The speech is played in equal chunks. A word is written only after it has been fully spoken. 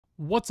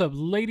What's up,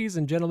 ladies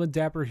and gentlemen?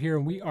 Dapper here,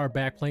 and we are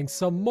back playing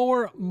some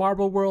more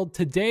Marble World.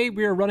 Today,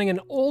 we are running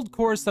an old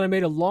course that I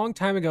made a long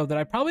time ago that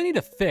I probably need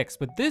to fix,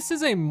 but this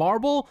is a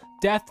marble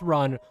death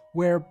run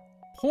where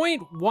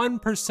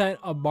 0.1%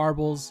 of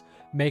marbles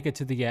make it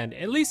to the end.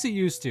 At least it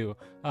used to.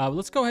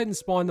 Let's go ahead and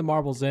spawn the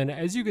marbles in.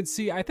 As you can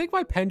see, I think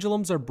my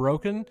pendulums are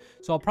broken,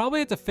 so I'll probably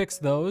have to fix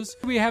those.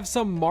 We have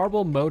some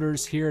marble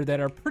motors here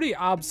that are pretty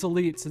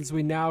obsolete since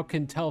we now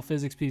can tell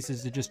physics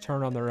pieces to just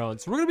turn on their own.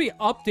 So we're going to be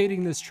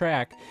updating this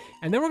track,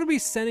 and then we're going to be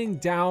sending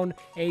down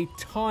a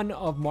ton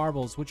of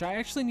marbles, which I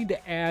actually need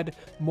to add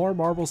more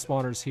marble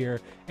spawners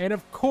here. And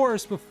of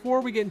course, before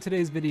we get in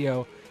today's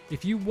video,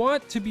 if you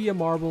want to be a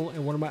marble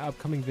in one of my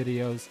upcoming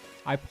videos,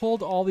 I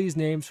pulled all these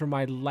names from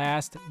my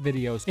last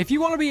videos. If you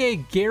want to be a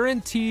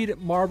guaranteed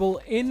marble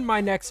in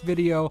my next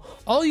video,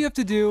 all you have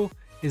to do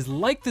is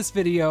like this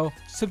video,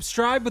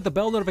 subscribe with the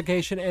bell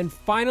notification, and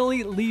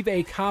finally leave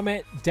a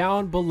comment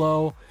down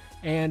below.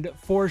 And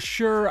for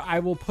sure, I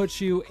will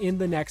put you in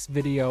the next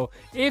video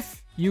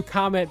if you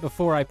comment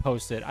before I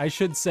post it, I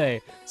should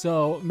say.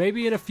 So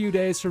maybe in a few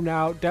days from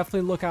now,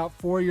 definitely look out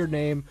for your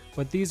name.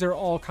 But these are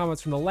all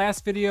comments from the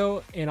last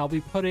video, and I'll be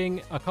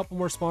putting a couple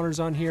more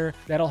spawners on here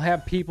that'll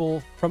have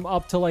people from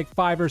up to like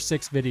 5 or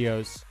 6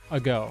 videos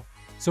ago.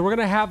 So we're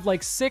gonna have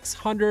like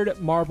 600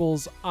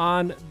 marbles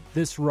on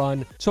this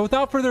run. So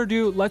without further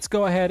ado, let's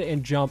go ahead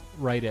and jump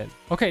right in.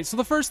 Okay, so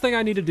the first thing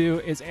I need to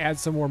do is add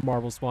some more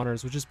marble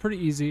spawners, which is pretty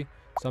easy.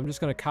 So I'm just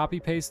gonna copy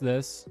paste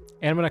this,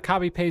 and I'm gonna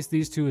copy paste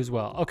these two as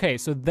well. Okay,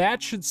 so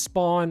that should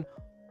spawn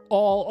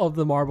all of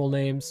the marble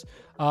names.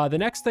 The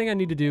next thing I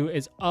need to do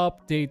is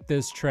update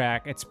this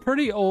track. It's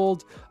pretty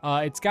old.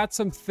 It's got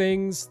some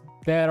things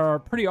that are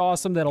pretty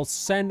awesome that'll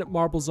send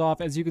marbles off.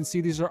 As you can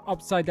see, these are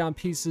upside down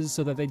pieces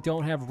so that they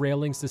don't have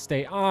railings to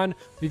stay on.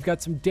 We've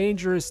got some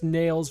dangerous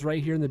nails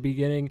right here in the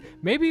beginning.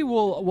 Maybe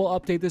we'll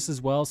update this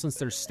as well since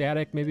they're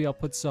static. Maybe I'll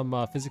put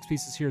some physics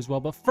pieces here as well.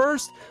 But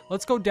first,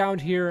 let's go down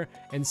here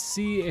and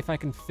see if I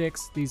can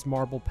fix these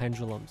marble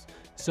pendulums.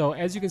 So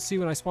as you can see,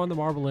 when I spawn the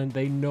marble in,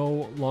 they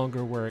no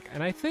longer work.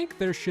 And I think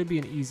there should be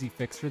an easy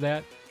fix for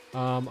that.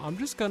 I'm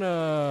just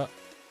gonna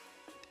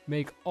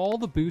make all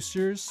the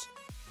boosters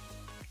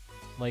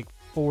like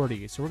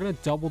 40. So we're gonna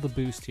double the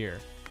boost here.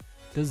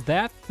 Does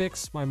that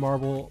fix my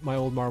old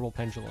marble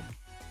pendulum?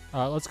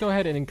 Let's go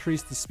ahead and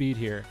increase the speed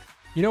here.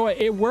 You know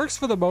what? It works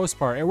for the most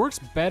part. It works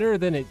better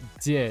than it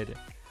did.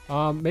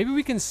 Maybe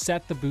we can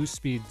set the boost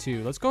speed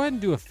too. Let's go ahead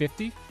and do a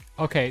 50.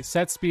 Okay,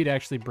 set speed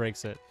actually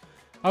breaks it.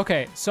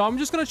 Okay, so I'm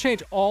just gonna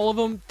change all of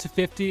them to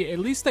 50. At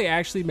least they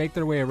actually make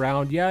their way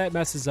around. Yeah, it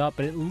messes up,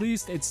 but at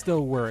least it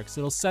still works.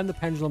 It'll send the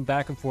pendulum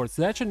back and forth.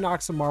 So that should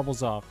knock some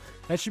marbles off.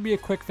 That should be a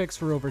quick fix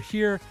for over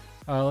here.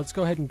 Let's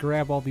go ahead and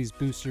grab all these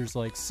boosters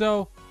like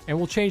so, and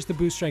we'll change the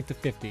boost strength to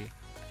 50.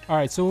 All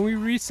right, so when we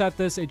reset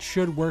this, it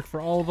should work for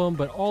all of them,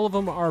 but all of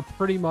them are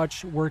pretty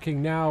much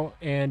working now,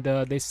 and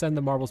they send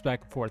the marbles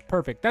back and forth.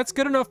 Perfect. That's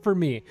good enough for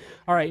me.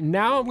 All right,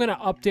 now I'm going to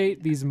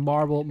update these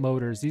marble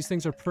motors. These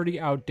things are pretty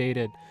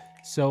outdated.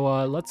 So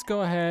let's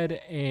go ahead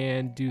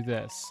and do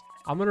this.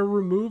 I'm going to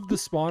remove the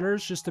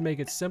spawners just to make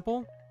it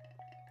simple.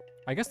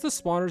 I guess the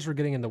spawners were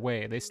getting in the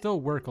way. They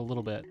still work a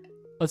little bit.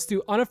 Let's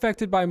do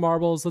unaffected by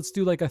marbles. Let's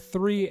do like a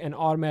 3 and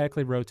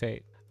automatically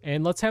rotate.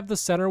 And let's have the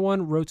center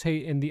one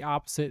rotate in the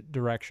opposite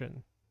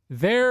direction.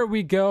 There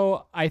we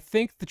go. I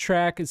think the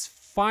track is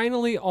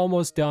finally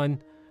almost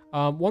done.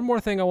 One more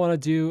thing I want to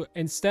do,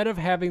 instead of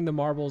having the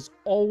marbles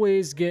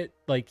always get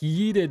like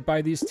yeeted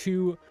by these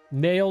two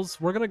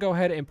nails, we're going to go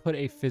ahead and put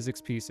a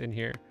physics piece in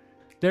here.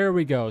 There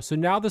we go. So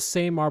now the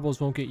same marbles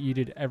won't get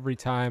yeeted every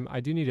time. I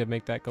do need to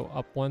make that go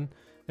up one.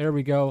 There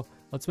we go.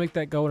 Let's make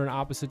that go in an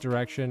opposite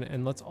direction,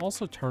 and let's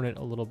also turn it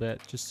a little bit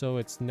just so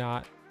it's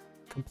not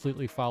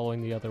completely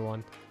following the other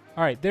one.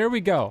 All right, there we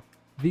go.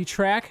 The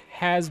track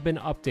has been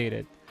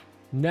updated.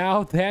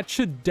 Now that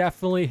should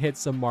definitely hit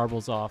some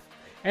marbles off.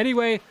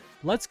 Anyway,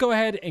 let's go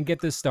ahead and get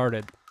this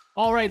started.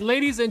 All right,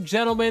 ladies and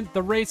gentlemen,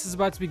 the race is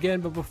about to begin,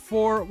 but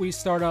before we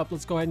start up,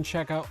 let's go ahead and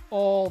check out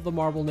all the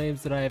marble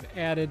names that I have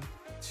added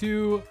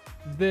to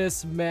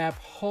this map.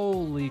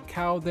 Holy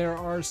cow, there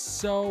are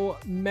so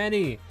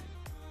many.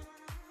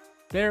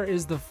 There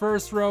is the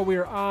first row. We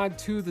are on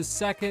to the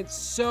second.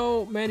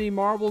 So many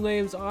marble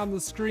names on the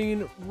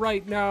screen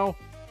right now.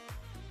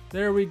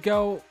 There we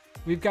go.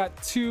 We've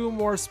got 2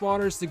 more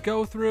spawners to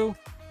go through.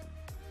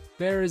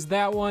 There is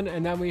that one,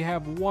 and then we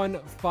have one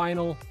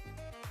final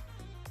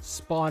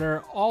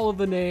spawner. All of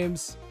the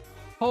names.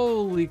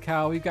 Holy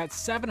cow, we've got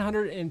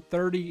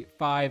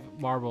 735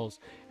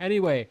 marbles.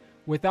 Anyway,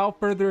 without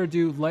further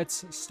ado,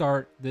 let's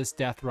start this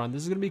death run.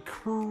 This is gonna be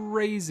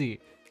crazy.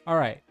 All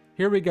right,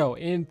 here we go.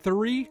 In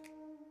 3,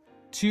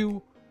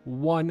 2,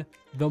 1,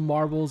 the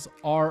marbles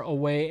are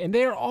away, and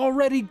they are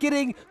already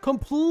getting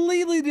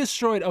completely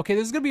destroyed. Okay,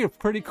 this is gonna be a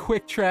pretty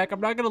quick track.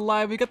 I'm not gonna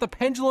lie. We got the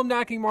pendulum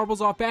knocking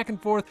marbles off back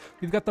and forth.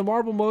 We've got the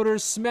marble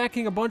motors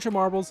smacking a bunch of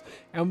marbles,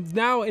 and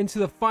now into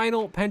the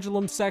final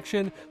pendulum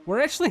section. We're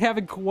actually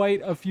having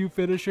quite a few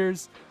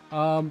finishers.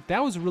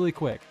 That was really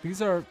quick.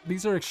 These are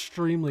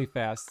extremely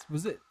fast.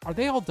 Are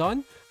they all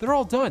done? They're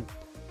all done.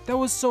 That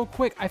was so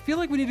quick. I feel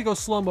like we need to go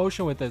slow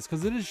motion with this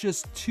because it is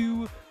just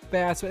too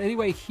fast. But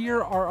anyway,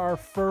 here are our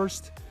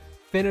first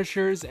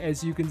finishers.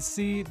 As you can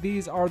see,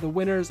 these are the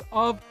winners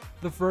of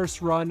the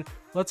first run.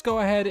 Let's go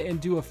ahead and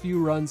do a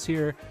few runs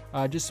here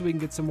just so we can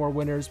get some more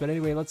winners. But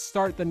anyway, let's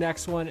start the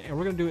next one, and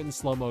we're gonna do it in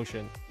slow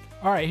motion.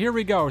 All right, here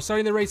we go.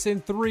 Starting the race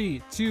in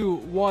 3, 2,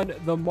 1.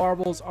 The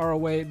marbles are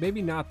away.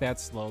 Maybe not that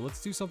slow.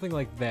 Let's do something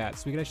like that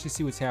so we can actually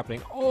see what's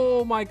happening.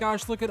 Oh my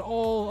gosh, look at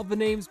all of the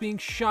names being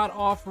shot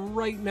off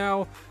right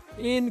now.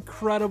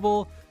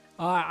 Incredible.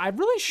 I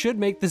really should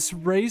make this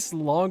race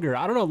longer.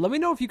 I don't know. Let me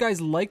know if you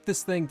guys like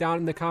this thing down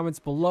in the comments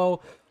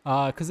below,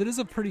 because it is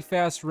a pretty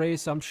fast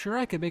race. I'm sure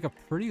I could make a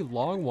pretty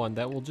long one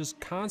that will just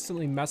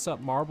constantly mess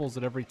up marbles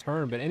at every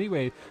turn. But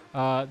anyway,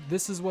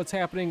 this is what's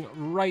happening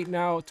right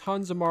now.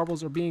 Tons of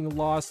marbles are being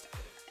lost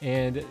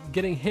and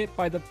getting hit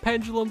by the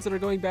pendulums that are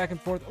going back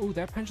and forth. Oh,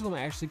 that pendulum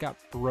actually got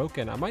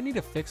broken. I might need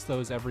to fix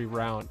those every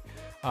round.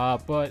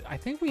 But I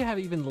think we have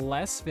even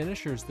less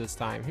finishers this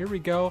time. Here we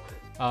go.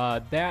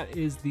 That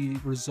is the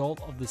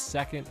result of the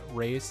second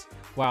race.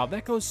 Wow,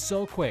 that goes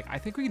so quick. I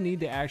think we need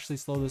to actually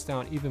slow this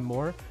down even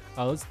more.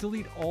 Let's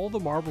delete all the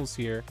marbles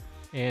here.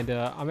 And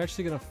I'm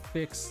actually going to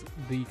fix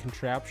the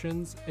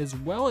contraptions as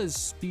well as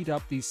speed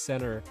up these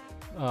center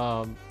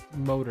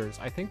motors.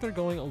 I think they're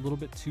going a little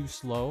bit too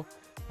slow.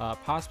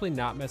 Possibly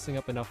not messing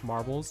up enough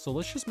marbles. So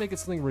let's just make it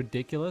something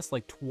ridiculous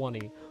like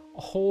 20.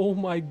 Oh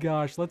my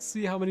gosh, let's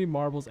see how many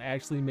marbles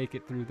actually make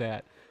it through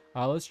that.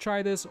 Let's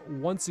try this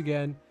once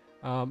again.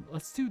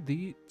 Let's do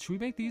the, should we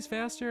make these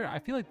faster? I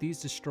feel like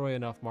these destroy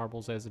enough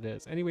marbles as it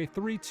is. Anyway,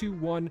 3, 2,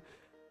 1.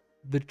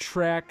 The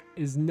track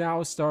is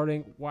now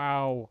starting.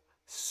 Wow,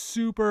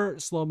 super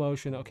slow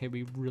motion. Okay,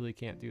 we really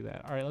can't do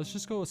that. All right, let's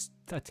just go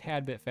a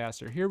tad bit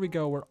faster. Here we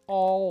go. We're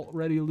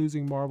already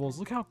losing marbles.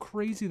 Look how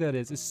crazy that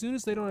is. As soon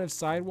as they don't have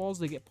sidewalls,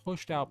 they get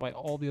pushed out by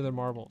all the other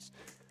marbles.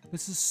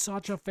 This is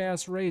such a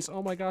fast race.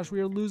 Oh my gosh, we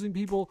are losing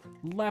people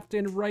left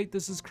and right.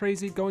 This is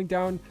crazy. Going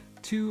down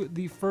to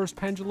the first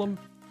pendulum.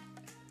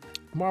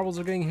 Marbles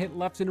are getting hit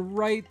left and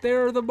right.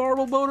 There are the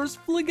marble motors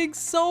flinging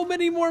so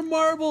many more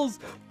marbles.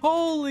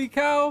 Holy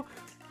cow.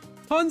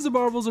 Tons of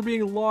marbles are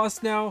being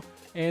lost now.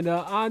 And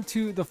on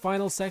to the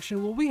final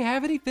section. Will we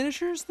have any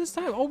finishers this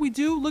time? Oh, we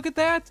do. Look at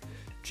that.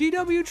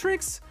 GW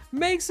Tricks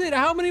makes it.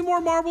 How many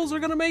more marbles are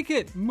going to make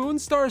it?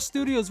 Moonstar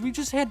Studios. We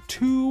just had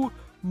 2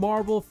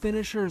 marble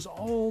finishers.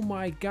 Oh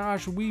my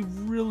gosh, we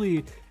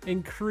really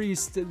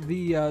increased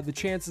the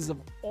chances of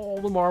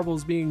all the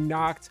marbles being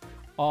knocked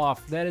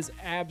off. That is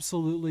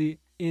absolutely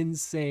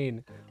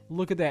insane.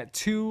 Look at that,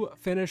 2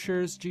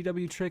 finishers,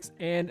 GW Tricks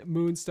and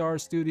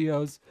Moonstar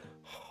Studios.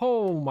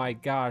 Oh my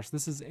gosh,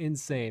 this is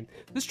insane.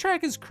 This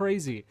track is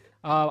crazy.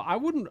 You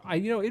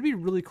know, it'd be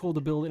really cool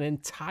to build an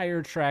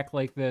entire track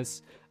like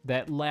this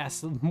that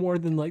lasts more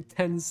than like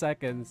 10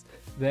 seconds,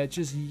 that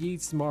just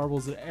yeets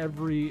marbles at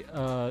every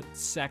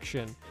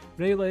section.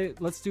 But anyway,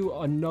 let's do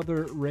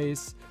another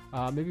race,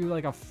 maybe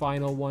like a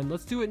final one.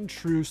 Let's do it in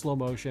true slow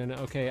motion.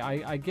 Okay,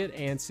 I get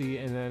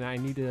antsy and then I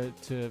need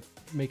to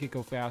make it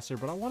go faster,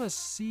 but I want to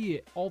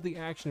see all the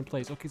action in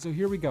place. Okay, so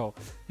here we go.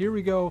 Here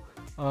we go.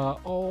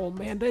 Oh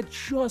man, that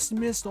just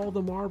missed all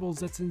the marbles.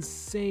 That's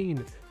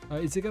insane.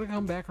 Is it going to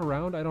come back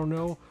around? I don't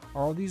know.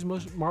 Are all these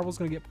marbles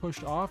going to get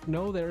pushed off?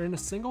 No, they're in a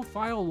single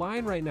file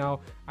line right now.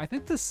 I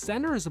think the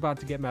center is about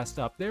to get messed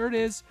up. There it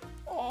is.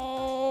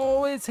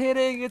 Oh, it's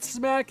hitting. It's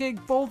smacking.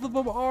 Both of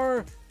them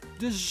are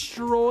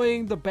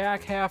destroying the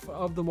back half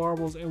of the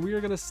marbles, and we are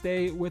going to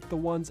stay with the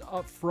ones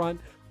up front.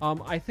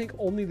 I think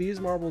only these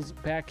marbles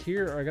back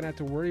here are going to have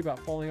to worry about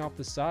falling off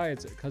the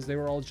sides because they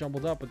were all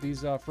jumbled up, but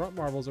these front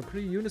marbles are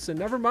pretty unison.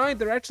 Never mind,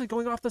 they're actually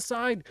going off the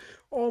side.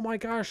 Oh my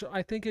gosh,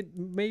 I think it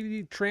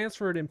maybe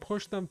transferred and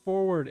pushed them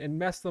forward and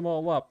messed them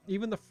all up.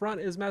 Even the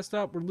front is messed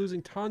up. We're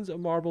losing tons of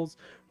marbles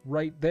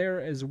right there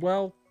as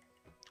well.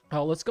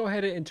 Let's go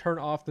ahead and turn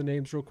off the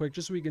names real quick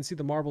just so we can see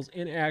the marbles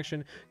in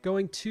action.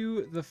 Going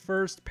to the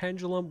first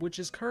pendulum, which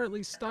is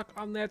currently stuck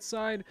on that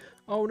side.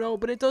 Oh no,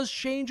 but it does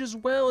change as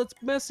well. It's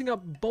messing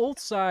up both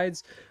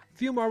sides. A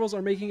few marbles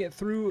are making it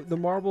through the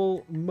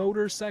marble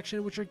motor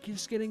section, which are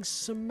just getting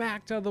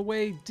smacked out of the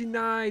way.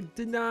 Denied,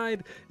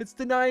 denied. It's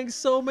denying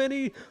so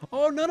many.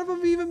 Oh, none of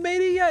them even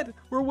made it yet.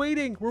 We're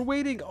waiting, we're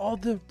waiting. Oh,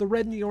 the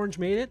red and the orange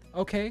made it.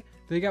 Okay.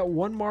 They got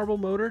 1 marble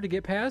motor to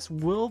get past.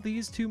 Will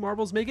these 2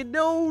 marbles make it?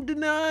 No,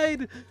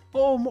 denied.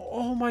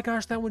 Oh my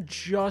gosh, that one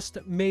just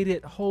made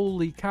it.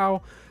 Holy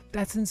cow.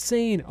 That's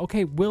insane.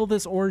 Okay, will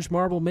this orange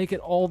marble make it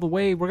all the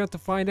way? We're going to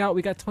have to find out.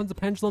 We got tons of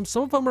pendulums.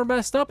 Some of them are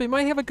messed up. It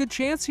might have a good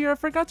chance here. I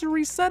forgot to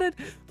reset it,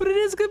 but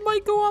it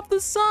might go off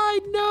the side.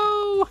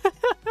 No.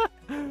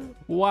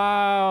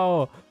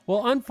 Wow.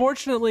 Well,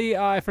 unfortunately,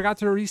 I forgot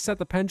to reset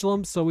the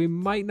pendulum, so we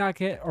might not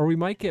get, or we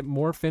might get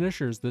more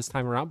finishers this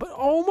time around. But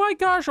oh my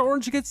gosh,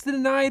 orange gets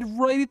denied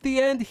right at the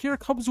end. Here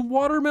comes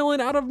watermelon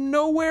out of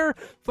nowhere,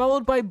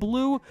 followed by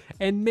blue,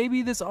 and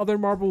maybe this other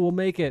marble will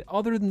make it.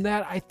 Other than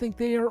that, I think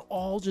they are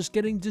all just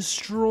getting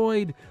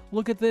destroyed.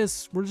 Look at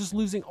this. We're just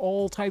losing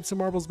all types of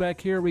marbles back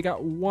here. We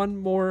got 1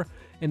 more,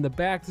 in the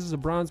back. This is a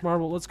bronze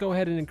marble. Let's go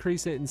ahead and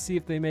increase it and see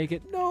if they make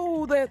it.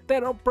 No, that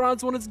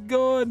bronze one is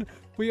good.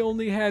 We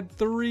only had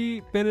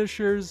 3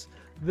 finishers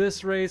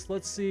this race.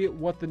 Let's see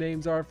what the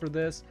names are for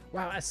this.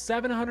 Wow, at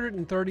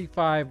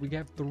 735, we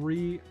have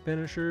 3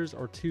 finishers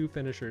or 2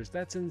 finishers.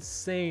 That's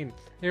insane.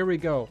 Here we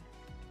go.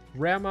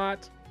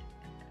 Ramat,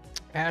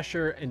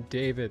 Asher, and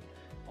David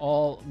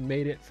all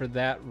made it for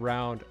that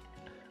round.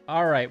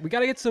 All right, we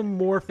got to get some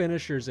more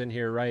finishers in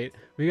here, right?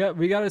 We got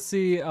to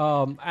see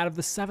out of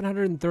the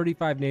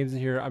 735 names in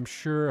here, I'm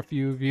sure a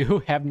few of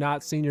you have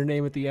not seen your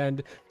name at the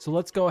end. So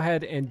let's go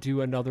ahead and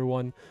do another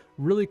one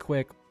really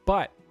quick.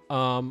 But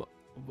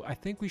I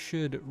think we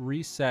should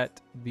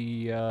reset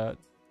the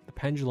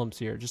pendulums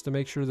here just to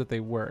make sure that they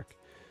work.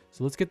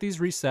 So let's get these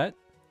reset.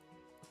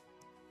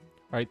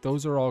 All right,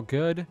 those are all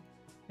good.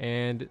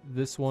 And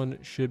this one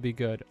should be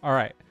good. All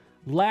right,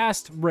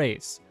 last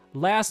race.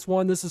 Last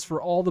one. This is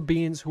for all the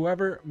beans.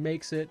 Whoever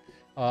makes it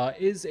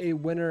is a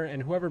winner,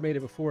 and whoever made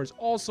it before is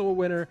also a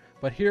winner.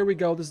 But here we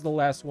go. This is the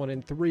last one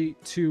in 3,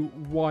 2,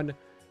 1.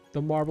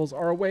 The marbles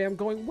are away. I'm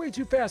going way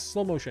too fast.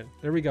 Slow motion.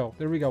 There we go.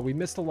 There we go. We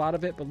missed a lot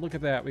of it, but look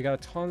at that. We got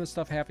a ton of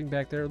stuff happening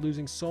back there,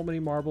 losing so many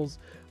marbles.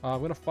 I'm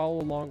going to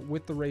follow along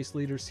with the race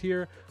leaders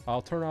here.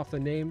 I'll turn off the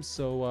names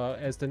so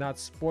as to not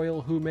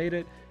spoil who made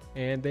it.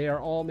 And they are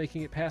all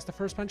making it past the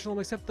first pendulum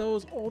except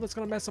those. Oh, that's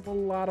going to mess up a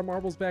lot of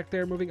marbles back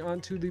there. Moving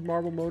on to the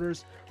marble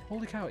motors.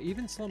 Holy cow,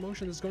 even slow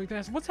motion is going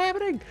fast. What's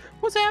happening?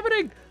 What's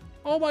happening?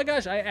 Oh my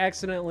gosh, I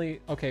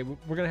accidentally... Okay,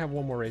 we're going to have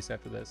one more race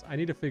after this. I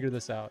need to figure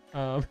this out.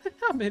 I'm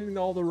hitting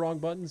all the wrong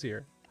buttons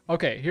here.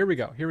 Okay, here we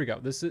go. Here we go.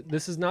 This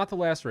is not the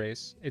last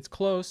race. It's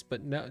close,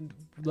 but no,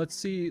 let's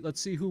see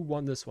who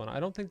won this one.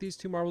 I don't think these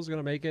 2 marbles are going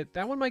to make it.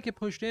 That one might get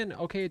pushed in.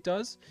 Okay, it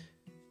does.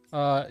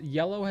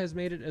 Yellow has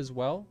made it as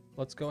well.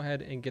 Let's go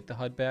ahead and get the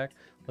HUD back.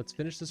 Let's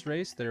finish this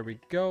race. There we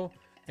go.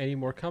 Any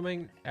more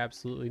coming?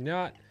 Absolutely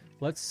not.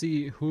 Let's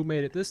see who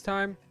made it this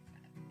time.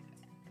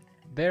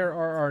 There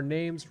are our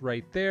names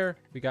right there.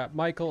 We got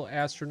Michael,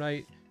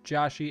 Astronite,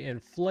 Joshy,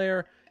 and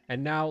Flair.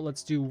 And now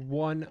let's do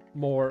one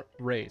more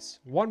race.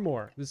 One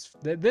more.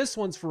 This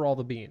one's for all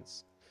the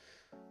beans.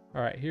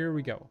 All right, here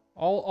we go.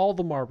 All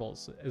the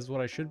marbles is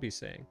what I should be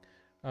saying.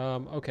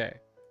 Okay,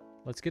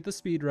 let's get the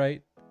speed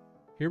right.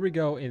 Here we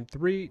go in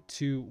 3,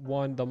 2,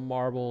 1. The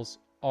marbles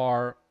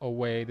are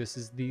away. This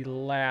is the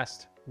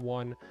last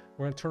one.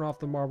 We're going to turn off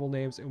the marble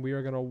names and we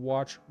are going to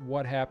watch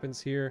what happens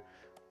here.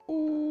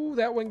 Ooh,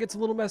 that one gets a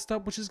little messed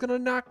up, which is going to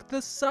knock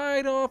the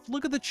side off.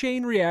 Look at the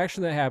chain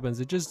reaction that happens.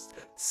 It just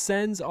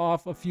sends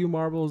off a few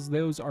marbles.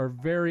 Those are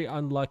very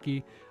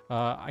unlucky.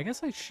 I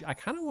guess I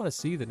kind of want to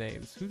see the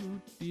names.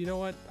 You know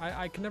what?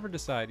 I can never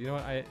decide. You know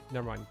what?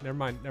 Never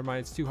mind.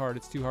 It's too hard.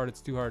 It's too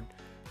hard.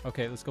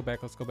 Okay, let's go back.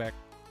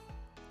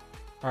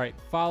 All right,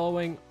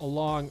 following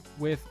along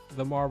with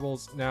the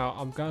marbles. Now,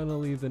 I'm going to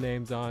leave the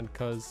names on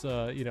because,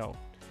 you know,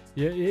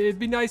 it'd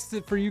be nice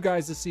for you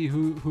guys to see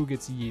who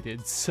gets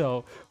yeeted.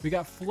 So we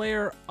got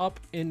Flair up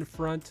in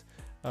front.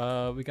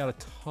 We got a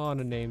ton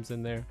of names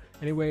in there.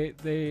 Anyway,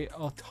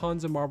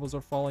 tons of marbles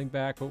are falling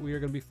back, but we are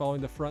going to be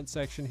following the front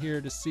section here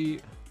to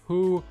see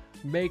who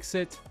makes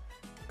it.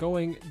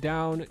 Going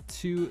down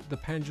to the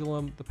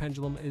pendulum. The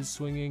pendulum is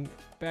swinging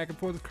back and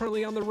forth.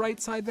 Currently on the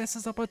right side, this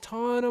is up a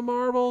ton of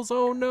marbles.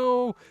 Oh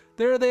no,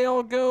 there they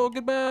all go.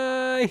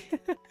 Goodbye.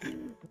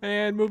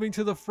 And moving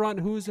to the front,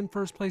 who's in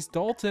first place?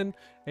 Dalton,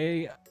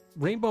 a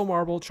rainbow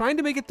marble, trying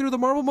to make it through the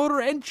marble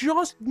motor and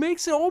just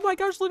makes it. Oh my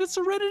gosh, look at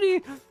Serenity.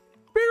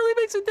 Barely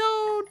makes it.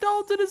 No,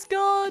 Dalton is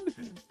gone.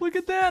 Look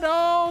at that.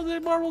 Oh, the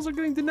marbles are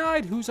getting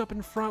denied. Who's up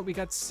in front? We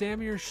got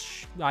Samir.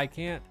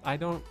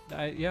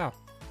 Yeah.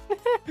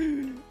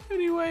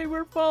 Anyway,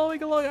 we're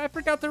following along. I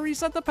forgot to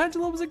reset the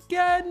pendulums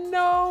again.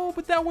 No,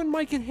 but that one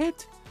might get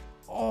hit.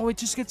 Oh, it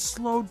just gets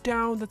slowed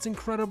down. That's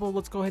incredible.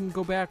 Let's go ahead and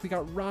go back. We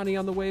got Ronnie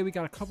on the way. We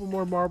got a couple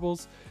more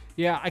marbles.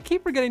 Yeah, I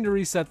keep forgetting to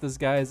reset this,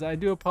 guys. I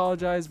do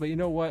apologize, but you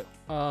know what?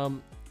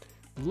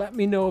 Let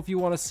me know if you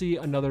want to see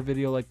another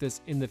video like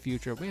this in the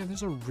future. Man,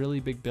 there's a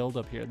really big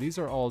buildup here. These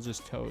are all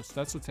just toast.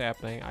 That's what's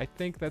happening. I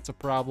think that's a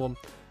problem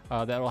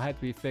that'll have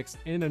to be fixed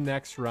in the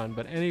next run.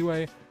 But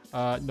anyway,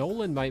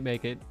 Nolan might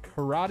make it.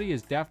 Karate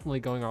is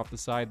definitely going off the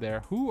side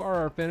there. Who are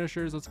our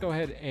finishers? Let's go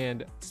ahead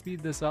and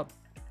speed this up.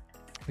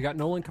 We got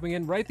Nolan coming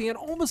in right at the end.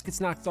 Almost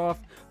gets knocked off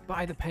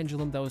by the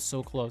pendulum. That was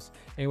so close.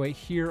 Anyway,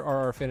 here are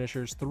our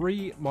finishers.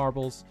 3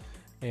 marbles.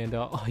 And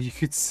you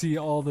could see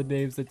all the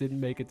names that didn't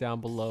make it down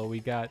below. We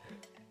got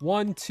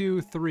 1,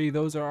 2, 3.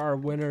 Those are our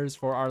winners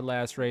for our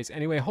last race.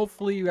 Anyway,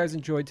 hopefully you guys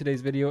enjoyed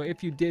today's video.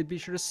 If you did, be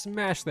sure to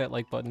smash that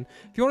like button.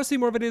 If you want to see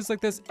more videos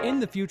like this in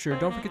the future,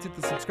 don't forget to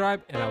hit the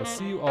subscribe, and I will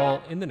see you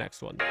all in the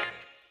next one.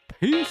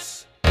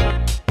 Peace!